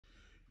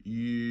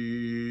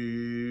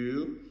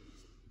Yeah.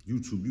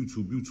 YouTube.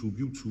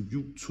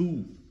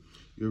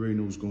 You already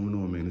know what's going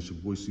on, man. It's your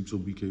boy Cito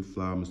BK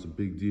Fly, Mr.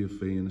 Big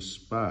DFA in the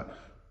spot.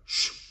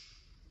 Shh.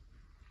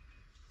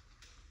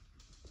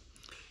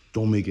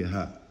 Don't make it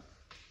hot.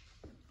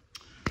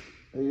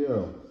 Hey,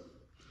 yo.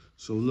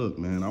 So look,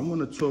 man, I want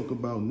to talk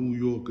about New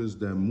Yorkers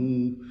that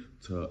move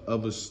to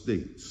other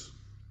states.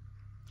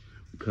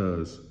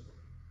 Because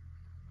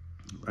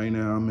right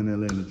now I'm in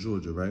Atlanta,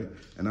 Georgia, right?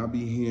 And I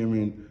be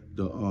hearing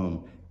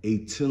the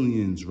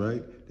Atilians,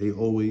 right? They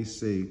always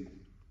say,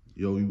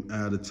 yo, you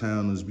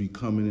out-of-towners be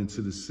coming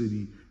into the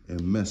city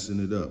and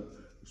messing it up.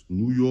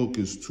 New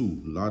Yorkers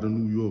too. A lot of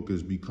New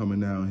Yorkers be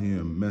coming down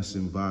here and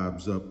messing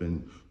vibes up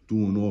and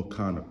doing all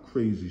kind of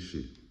crazy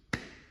shit.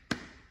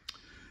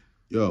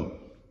 Yo,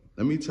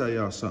 let me tell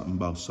y'all something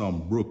about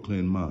some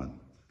Brooklyn man,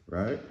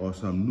 right? Or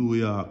some New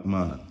York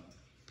man.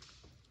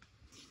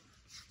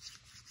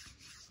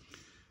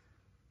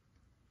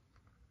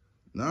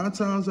 Nine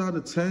times out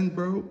of 10,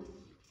 bro,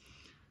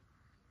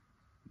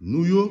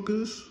 New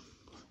Yorkers,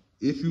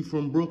 if you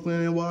from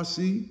Brooklyn,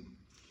 NYC,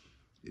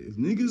 if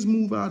niggas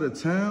move out of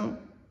town,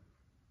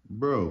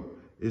 bro,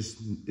 it's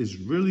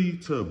really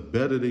to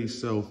better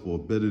themselves or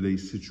better their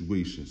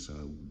situation,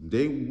 son.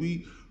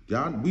 We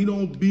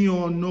don't be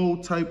on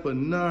no type of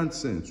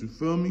nonsense, you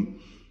feel me?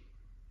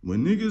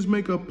 When niggas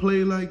make a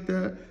play like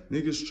that,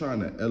 niggas trying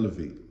to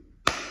elevate.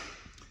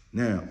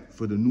 Now,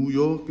 for the New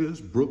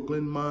Yorkers,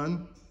 Brooklyn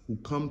man, who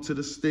come to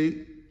the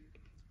state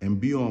and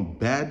be on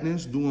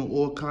badness, doing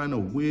all kind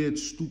of weird,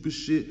 stupid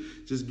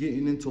shit, just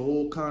getting into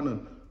all kind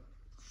of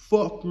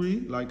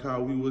fuckery, like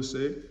how we would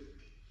say,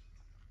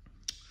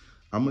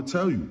 I'ma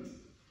tell you,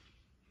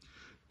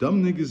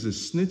 them niggas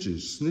is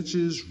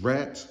snitches,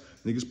 rats.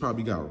 Niggas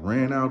probably got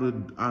ran out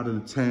of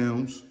the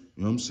towns,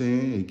 you know what I'm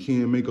saying? They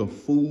can't make a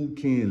food,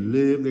 can't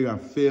live. They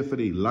got fear for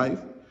their life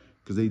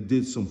because they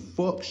did some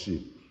fuck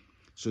shit.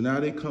 So now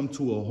they come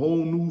to a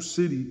whole new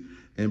city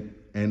and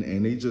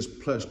they just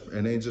press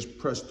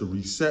the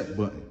reset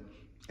button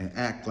and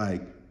act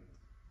like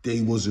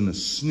they wasn't a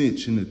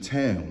snitch in the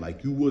town.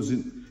 Like you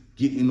wasn't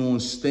getting on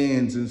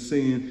stands and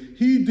saying,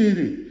 he did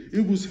it.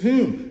 It was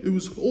him. It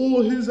was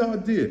all his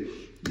idea.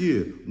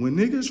 Yeah, when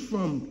niggas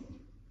from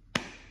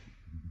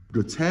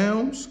the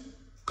towns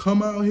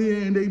come out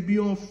here and they be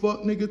on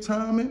fuck nigga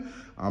timing,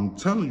 I'm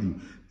telling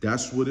you,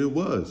 that's what it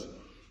was.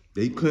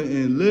 They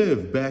couldn't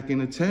live back in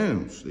the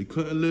towns.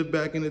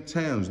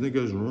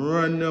 Niggas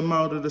run them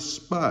out of the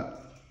spot.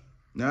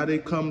 Now they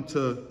come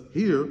to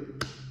here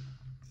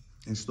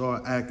and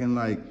start acting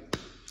like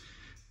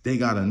they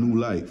got a new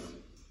life.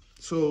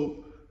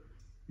 So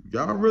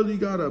y'all really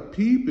gotta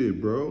peep it,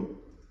 bro.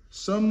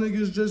 Some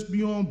niggas just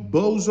be on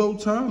bozo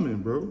timing,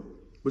 bro.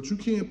 But you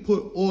can't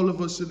put all of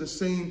us in the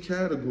same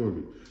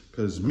category.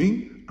 Cause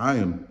me, I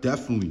am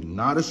definitely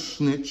not a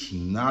snitch,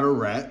 not a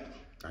rat.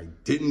 I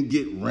didn't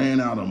get ran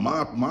out of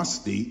my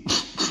state.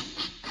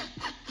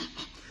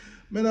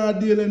 Man, I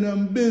deal in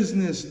them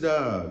business,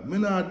 dog.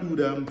 Man, I do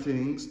them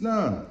things.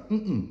 Nah,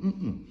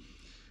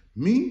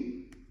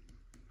 Me,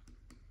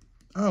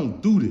 I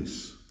don't do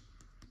this.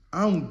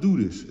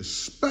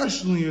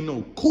 Especially in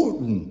no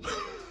courtroom.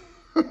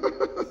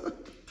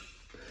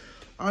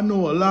 I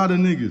know a lot of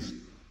niggas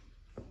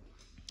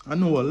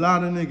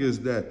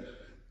that,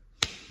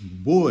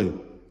 boy,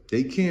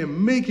 they can't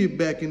make it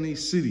back in their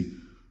city.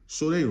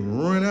 So they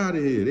run out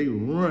of here. They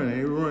run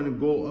and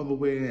go other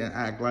way and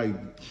act like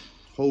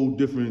whole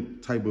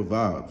different type of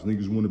vibes.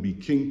 Niggas want to be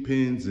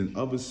kingpins in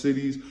other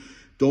cities,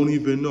 don't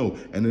even know.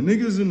 And the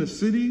niggas in the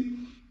city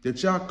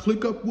that y'all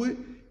click up with,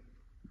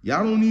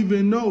 y'all don't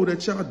even know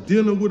that y'all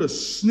dealing with a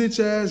snitch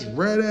ass,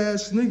 rat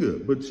ass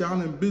nigga, but y'all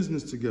in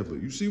business together.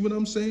 You see what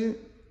I'm saying?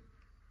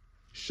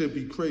 Should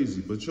be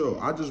crazy. But yo,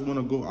 I just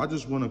want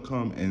to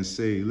come and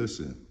say,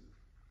 listen,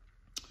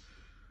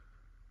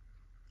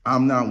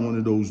 I'm not one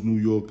of those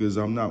New Yorkers.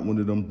 I'm not one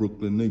of them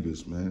Brooklyn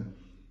niggas, man.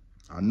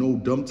 I know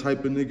dumb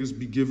type of niggas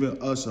be giving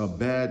us a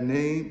bad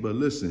name, but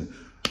listen,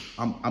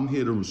 I'm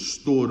here to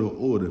restore the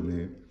order,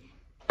 man.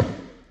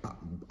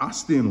 I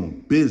stand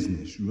on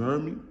business, you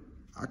heard me?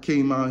 I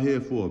came out here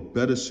for a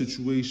better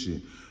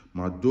situation.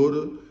 My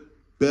daughter,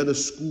 better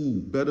school,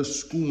 better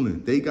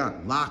schooling. They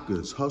got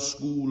lockers. Her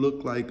school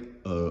look like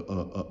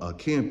a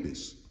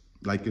campus.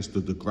 Like it's the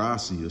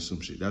Degrassi or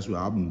some shit. That's why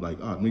I'm like,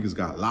 niggas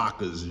got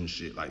lockers and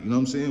shit. Like, you know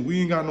what I'm saying? We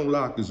ain't got no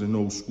lockers in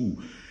no school.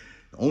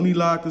 The only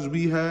lockers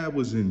we had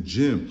was in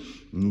gym.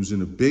 And it was in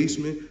the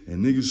basement,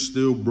 and niggas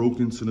still broke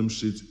into them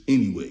shits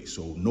anyway.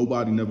 So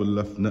nobody never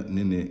left nothing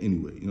in there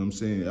anyway. You know what I'm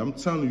saying? I'm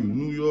telling you,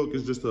 New York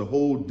is just a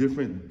whole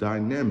different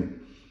dynamic.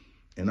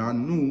 And I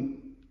knew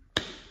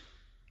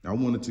I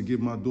wanted to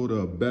give my daughter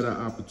a better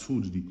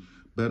opportunity,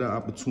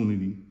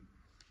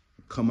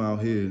 come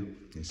out here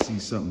and see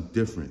something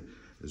different.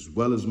 As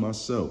well as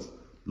myself,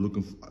 look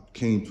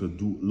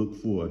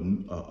for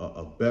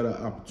a better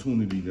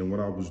opportunity than what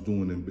I was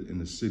doing in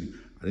the city.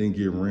 I didn't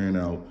get ran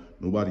out.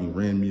 Nobody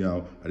ran me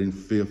out. I didn't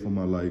fear for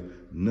my life.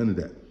 None of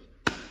that.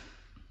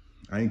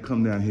 I ain't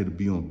come down here to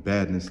be on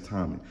badness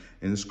timing.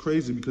 And it's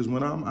crazy because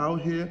when I'm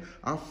out here,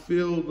 I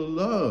feel the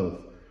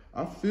love.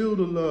 I feel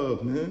the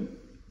love, man.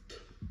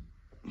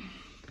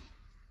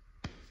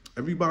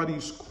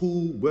 Everybody's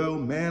cool, well,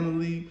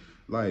 mannerly,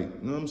 like,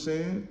 you know what I'm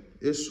saying?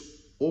 It's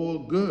all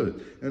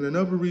good. And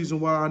another reason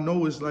why I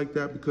know it's like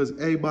that, because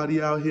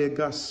everybody out here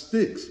got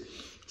sticks.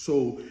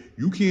 So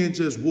you can't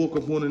just walk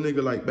up on a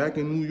nigga like back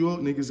in New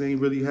York, niggas ain't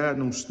really had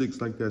no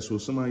sticks like that. So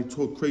if somebody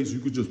talk crazy,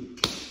 you could just,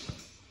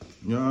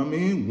 you know what I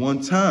mean?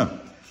 One time,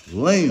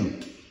 lay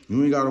him.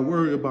 You ain't got to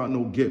worry about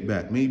no get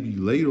back. Maybe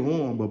later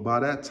on, but by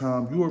that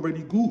time, you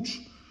already gooch.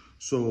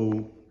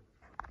 So,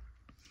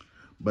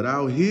 but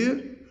out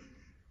here,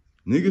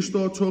 niggas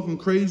start talking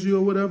crazy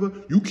or whatever,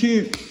 you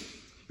can't,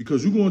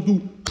 because you gonna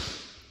do,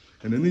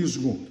 and the niggas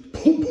are going,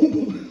 boom, boom,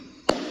 boom.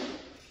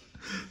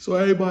 So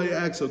everybody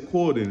acts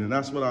according, and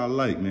that's what I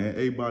like, man.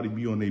 Everybody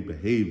be on their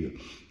behavior.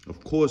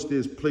 Of course,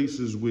 there's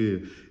places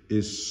where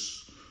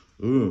it's,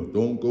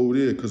 don't go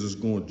there because it's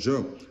gonna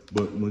jump.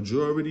 But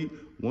majority,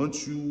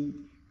 once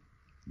you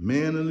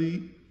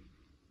mannerly,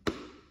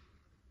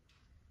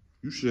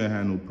 you shouldn't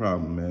have no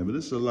problem, man. But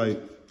it's a light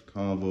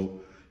convo.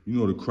 You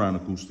know the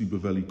Chronicles, Sleeper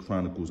Valley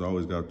Chronicles. I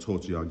always got to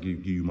talk to you. I'll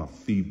give you my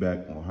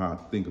feedback on how I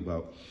think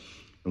about.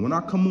 And when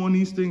I come on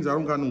these things, I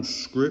don't got no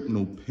script,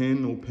 no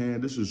pen, no pan.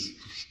 This is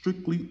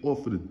strictly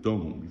off of the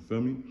dome, you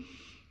feel me?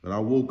 But I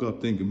woke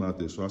up thinking about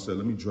this, so I said,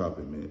 let me drop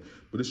it, man.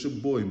 But it's your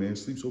boy, man.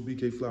 Sleep So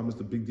BK Fly,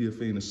 Mr. Big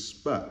DFA in the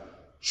spot.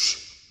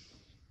 Shh.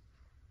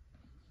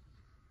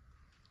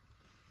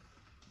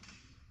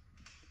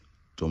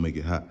 Don't make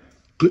it hot.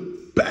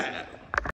 Clip, bam.